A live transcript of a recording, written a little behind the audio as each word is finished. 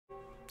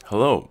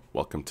Hello,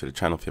 welcome to the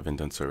channel. If you haven't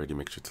done so already,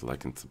 make sure to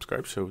like and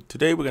subscribe. So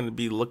today we're going to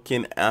be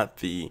looking at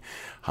the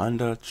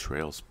Honda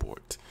Trail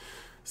Sport.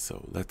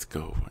 So let's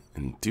go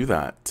and do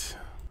that.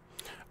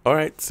 All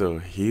right, so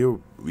here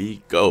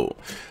we go.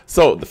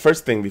 So the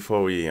first thing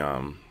before we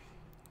get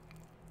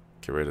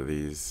rid of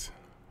these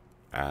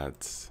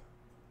ads,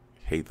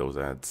 hate those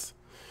ads.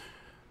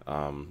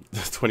 The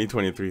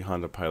 2023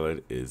 Honda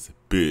Pilot is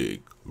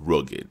big,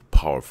 rugged,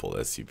 powerful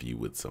SUV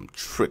with some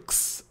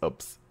tricks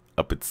up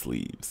its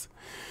sleeves.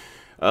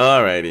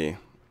 Alrighty,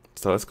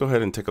 so let's go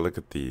ahead and take a look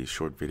at the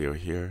short video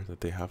here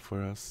that they have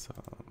for us.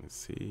 Let me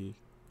see.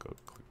 Go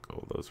click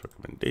all those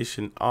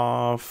recommendation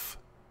off.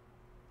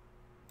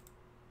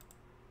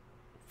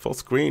 Full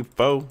screen,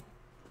 full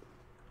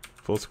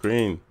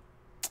screen.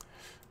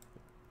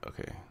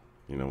 Okay,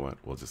 you know what?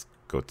 We'll just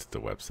go to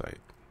the website.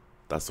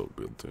 That's what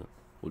we'll do.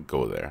 We'll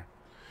go there.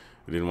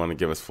 We didn't want to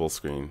give us full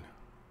screen.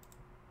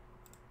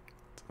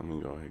 So let me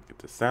go ahead and get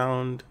the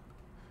sound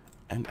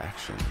and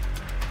action.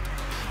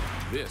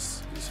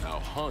 This is how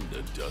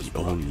Honda does the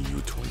all-new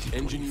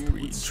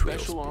 2023 Trail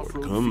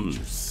Sport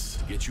comes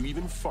to get you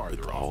even farther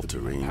with off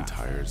all-terrain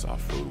tires,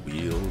 off-road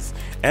wheels,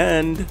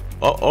 and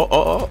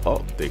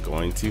they're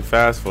going too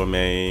fast for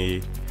me.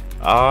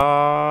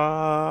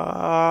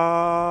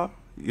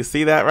 You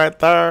see that right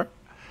there?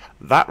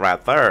 That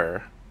right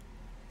there,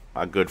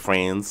 my good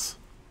friends,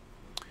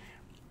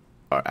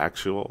 are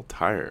actual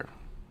tire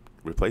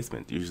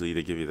replacement. Usually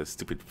they give you the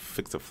stupid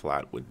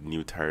fix-a-flat with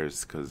new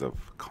tires because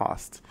of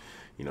cost,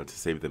 you know, to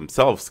save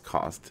themselves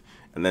cost,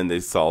 and then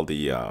they sell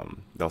the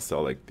they'll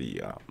sell like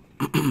the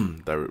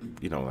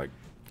you know, like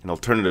an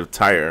alternative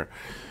tire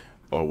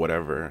or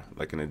whatever,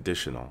 like an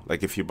additional.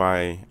 Like if you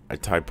buy a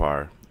Type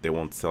R, they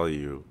won't sell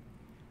you,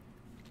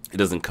 it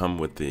doesn't come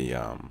with the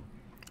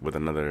with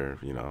another,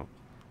 you know,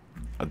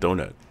 a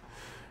donut.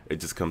 It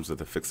just comes with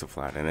a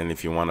fix-a-flat, and then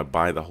if you want to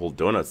buy the whole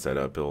donut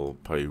setup, it'll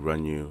probably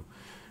run you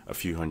a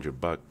few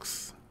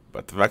 $100.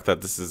 But the fact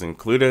that this is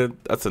included,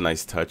 that's a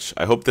nice touch.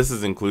 I hope this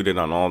is included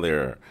on all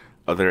their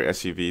other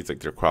SUVs, like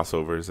their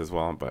crossovers as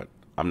well, but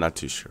I'm not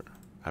too sure.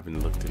 I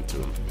haven't looked into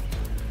them.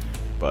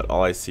 But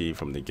all I see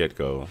from the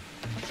get-go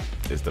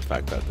is the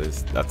fact that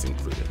that's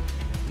included.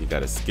 You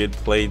got a skid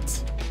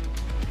plate,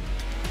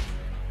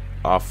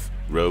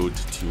 off-road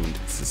tuned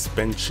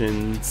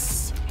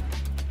suspensions.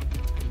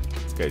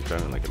 This guy's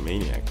driving like a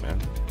maniac, man.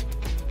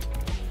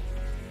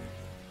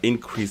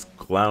 Increased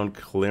ground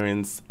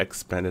clearance,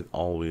 expanded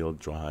all-wheel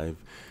drive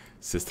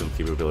system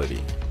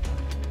capability.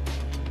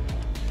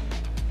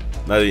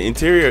 Now the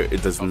interior,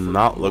 it does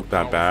not look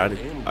that bad.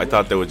 I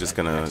thought they were just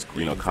gonna,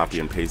 you know, copy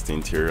and paste the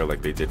interior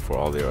like they did for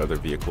all their other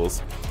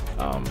vehicles.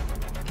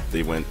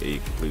 They went a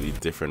completely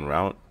different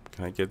route.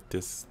 Can I get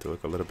this to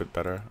look a little bit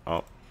better?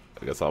 Oh,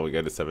 I guess all we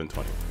get is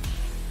 720.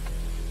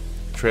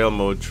 Trail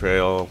mode,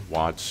 trail,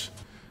 watch.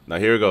 Now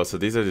here we go. So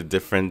these are the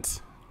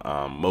different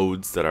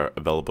modes that are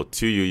available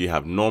to you. You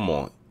have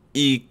normal,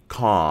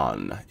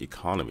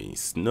 economy,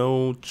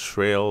 snow,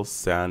 trail,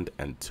 sand,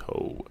 and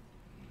tow.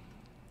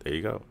 There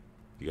you go.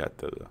 You got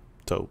the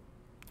tow.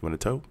 You want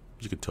to tow?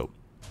 You can tow.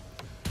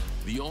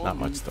 Not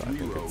much though. I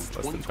think it's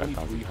less than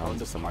 5,000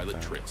 pounds or something like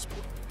that. Trail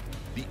Sport,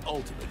 the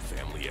ultimate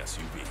family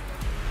SUV.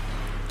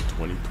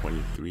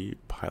 2023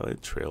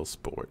 Pilot Trail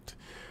Sport.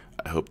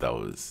 I hope that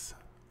was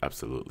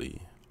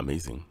absolutely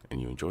amazing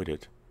and you enjoyed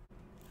it.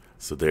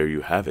 So there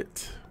you have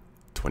it.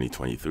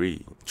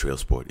 2023 Trail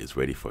Sport is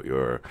ready for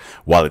your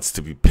wallets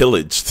to be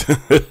pillaged.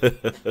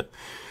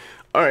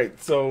 All right,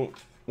 so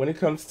when it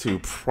comes to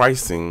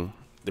pricing,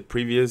 the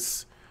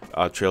previous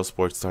Trail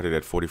Sport started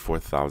at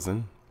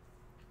 $44,000.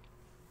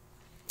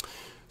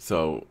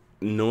 So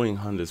knowing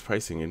Honda's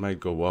pricing, it might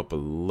go up a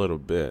little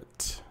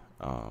bit.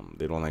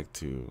 They don't like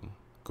to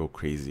go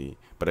crazy,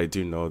 but I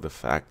do know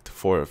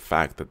for a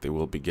fact that they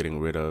will be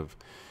getting rid of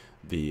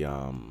the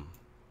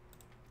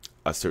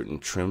certain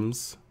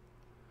trims.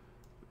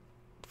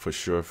 For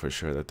sure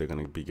that they're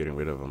going to be getting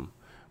rid of them.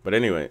 But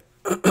anyway,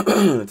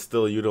 it's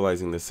still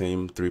utilizing the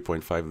same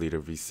 3.5 liter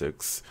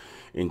V6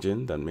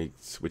 engine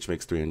which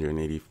makes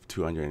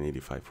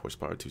 285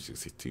 horsepower,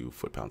 262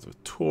 foot-pounds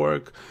of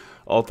torque.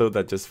 Although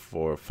that just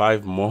for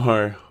 5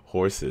 more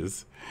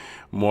horses,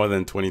 more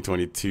than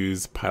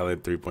 2022's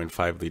Pilot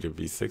 3.5 liter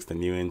V6. The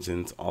new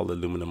engine's all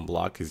aluminum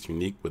block is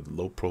unique with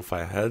low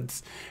profile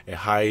heads, a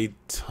high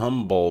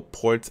tumble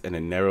port, and a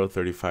narrow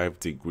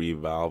 35-degree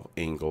valve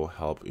angle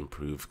help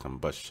improve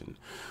combustion.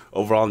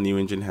 Overall, new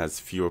engine has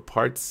fewer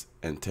parts,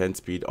 and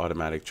 10-speed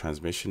automatic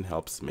transmission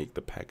helps make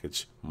the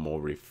package more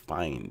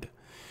refined.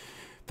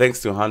 Thanks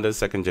to Honda's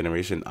second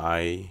generation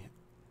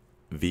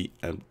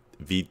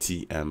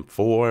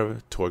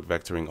VTM4 torque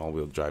vectoring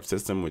all-wheel drive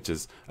system, which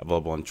is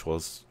available on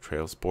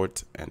Trail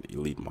Sport and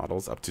Elite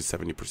models. Up to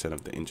 70%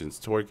 of the engine's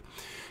torque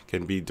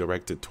can be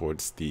directed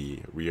towards the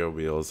rear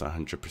wheels.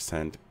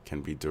 100% can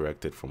be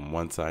directed from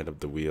one side of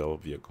the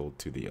vehicle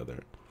to the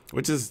other,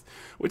 which is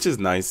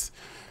nice.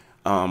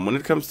 When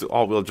it comes to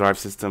all-wheel drive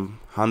system,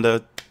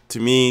 Honda, to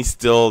me,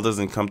 still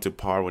doesn't come to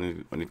par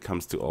when it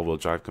comes to all-wheel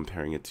drive,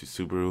 comparing it to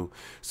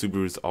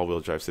Subaru's all-wheel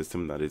drive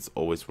system that is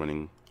always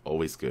running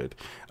always good.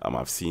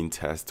 I've seen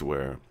tests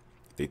where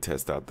they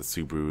test out the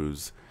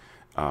Subarus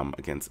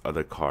against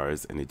other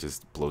cars, and it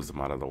just blows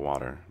them out of the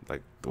water.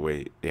 Like the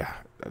way, yeah,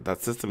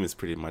 that system is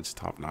pretty much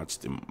top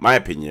notch in my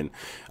opinion.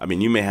 I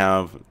mean, you may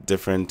have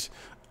different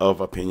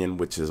of opinion,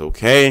 which is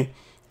okay,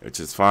 which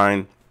is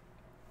fine,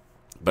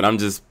 but I'm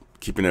just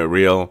keeping it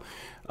real.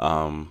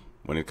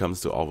 When it comes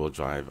to all-wheel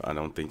drive, I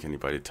don't think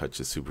anybody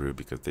touches Subaru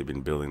because they've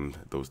been building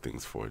those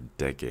things for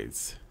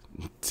decades,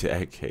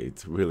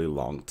 really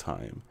long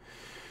time.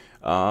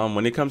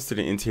 When it comes to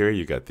the interior,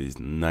 you got these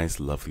nice,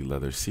 lovely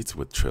leather seats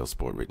with Trail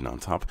Sport written on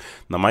top.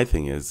 Now, my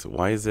thing is,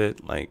 why is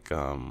it like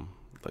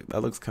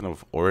that looks kind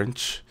of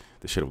orange?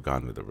 They should have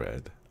gone with the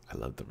red. I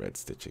love the red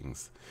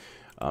stitchings.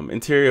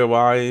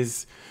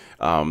 Interior-wise,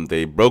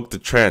 they broke the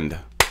trend.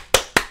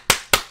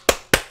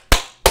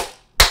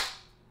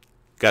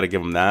 Got to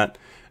give them that.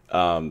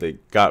 They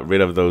got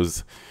rid of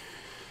those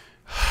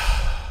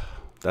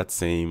that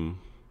same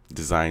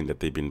design that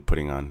they've been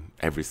putting on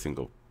every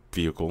single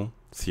vehicle.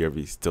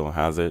 CRV still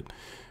has it.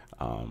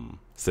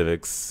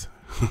 Civics,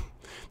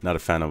 not a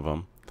fan of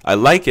them. I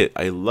like it,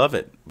 I love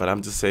it, but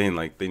I'm just saying,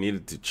 like, they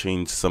needed to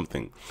change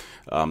something.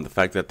 The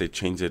fact that they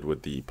changed it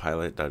with the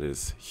Pilot, that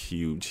is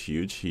huge,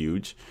 huge,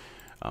 huge.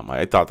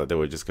 I thought that they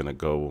were just gonna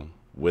go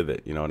with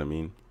it, you know what I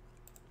mean?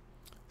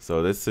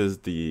 So this is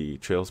the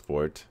Trail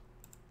Sport,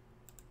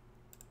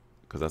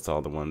 because that's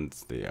all the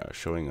ones they are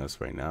showing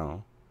us right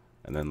now,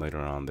 and then later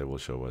on they will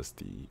show us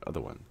the other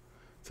one.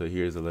 So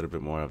here's a little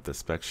bit more of the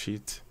spec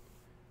sheet.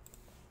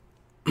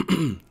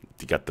 You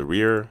got the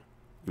rear,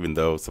 even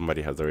though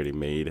somebody has already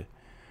made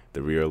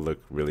the rear look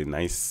really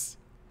nice.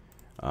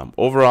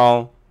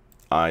 Overall,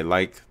 I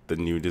like the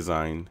new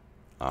design.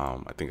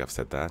 I think I've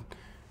said that.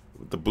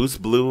 The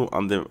boost blue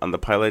on the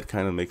Pilot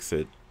kind of makes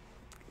it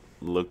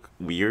look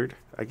weird,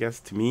 I guess,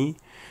 to me.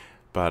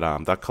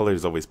 But that color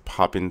is always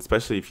popping,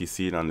 especially if you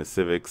see it on the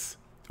Civics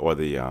or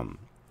the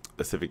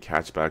Civic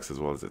hatchbacks as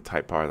well as the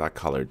Type R. That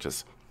color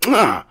just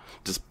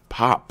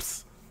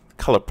pops.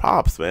 Color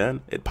pops,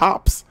 man. It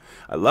pops.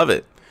 I love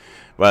it.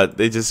 But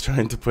they just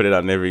trying to put it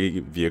on every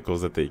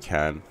vehicles that they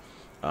can.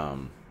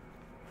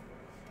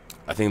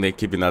 I think they're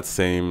keeping that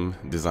same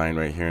design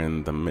right here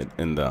in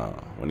the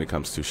when it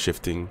comes to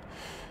shifting.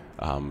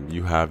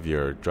 You have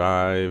your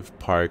drive,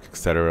 park,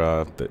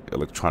 etc. The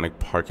electronic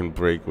parking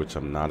brake, which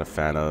I'm not a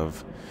fan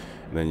of.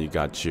 And then you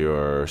got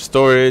your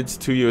storage,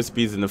 2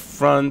 USBs in the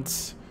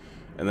front.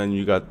 And then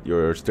you got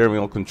your steering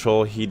wheel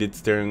control, heated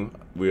steering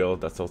wheel.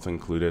 That's also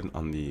included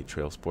on the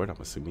Trail Sport, I'm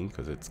assuming,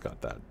 because it's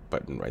got that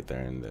button right there.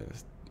 And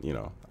you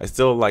know, I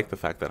still like the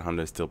fact that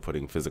Honda is still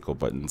putting physical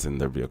buttons in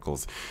their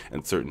vehicles,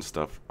 and certain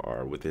stuff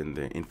are within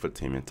the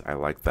infotainment. I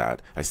like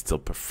that. I still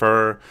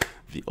prefer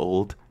the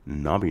old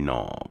knobby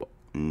knob.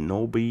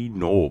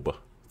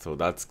 So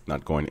that's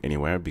not going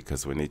anywhere,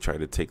 because when they tried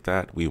to take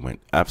that, we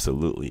went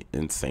absolutely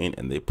insane,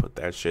 and they put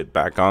that shit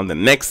back on the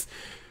next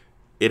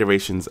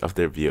iterations of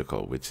their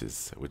vehicle, which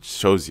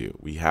shows you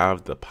we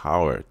have the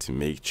power to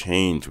make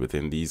change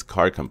within these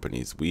car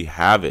companies. We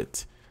have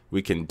it.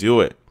 We can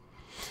do it.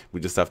 We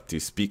just have to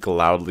speak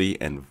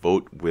loudly and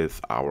vote with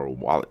our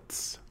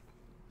wallets.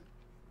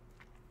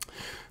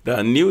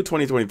 The new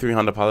 2023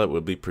 Honda Pilot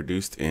will be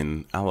produced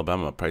in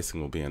Alabama.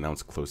 Pricing will be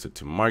announced closer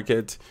to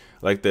market.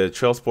 Like the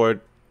Trail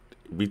Sport,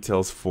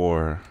 retails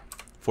for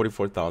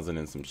 $44,000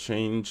 and some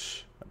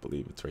change. I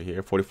believe it's right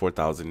here.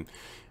 $44,000,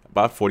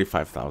 about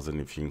 $45,000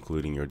 if you're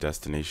including your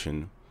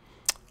destination.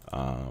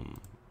 And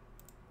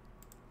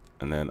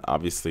then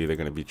obviously they're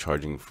going to be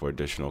charging for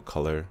additional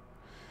color.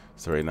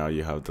 So right now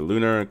you have the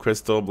Lunar,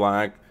 Crystal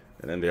Black,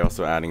 and then they're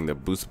also adding the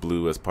Boost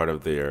Blue as part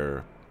of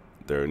their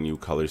new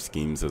color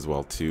schemes as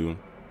well too.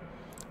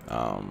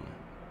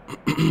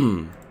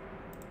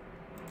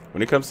 When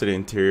it comes to the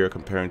interior,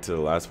 comparing to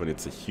the last one,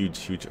 it's a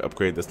huge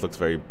upgrade. This looks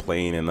very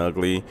plain and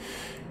ugly.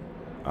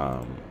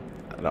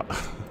 It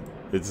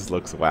just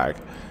looks whack.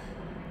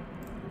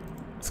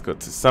 Let's go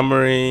to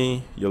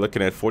summary. You're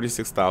looking at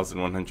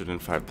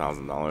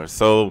 $46,105,000.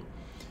 So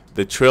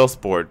the Trail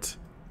Sport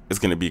is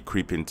going to be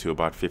creeping to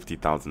about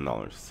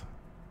 $50,000.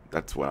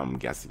 That's what I'm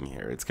guessing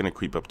here. It's going to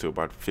creep up to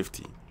about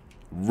 50,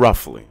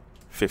 roughly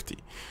 50.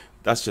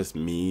 That's just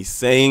me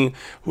saying.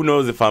 Who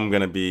knows if I'm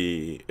going to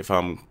be,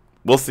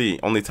 we'll see.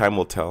 Only time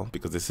will tell,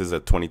 because this is a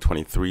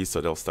 2023,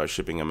 so they'll start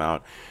shipping them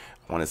out,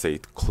 I want to say,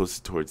 close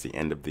towards the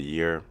end of the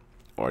year,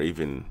 or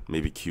even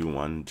maybe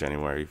Q1,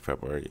 January,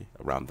 February,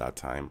 around that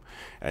time.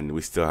 And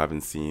we still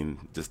haven't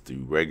seen just the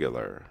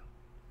regular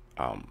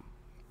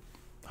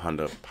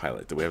Honda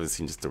Pilot. We haven't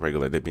seen just the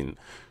regular. They've been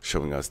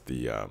showing us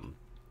the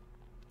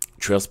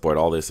Trail Sport,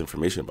 all this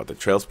information about the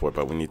Trail Sport,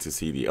 but we need to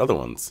see the other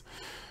ones.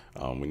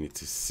 We need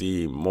to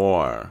see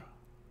more.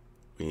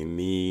 We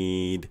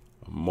need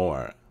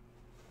more.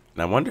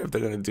 And I wonder if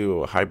they're going to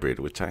do a hybrid,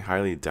 which I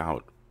highly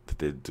doubt that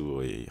they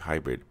do a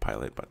hybrid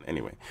Pilot. But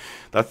anyway,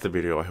 that's the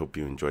video. I hope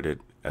you enjoyed it.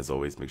 As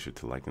always, make sure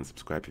to like and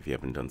subscribe if you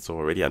haven't done so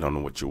already. I don't know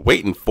what you're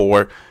waiting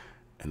for.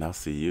 And I'll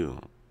see you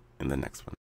in the next one.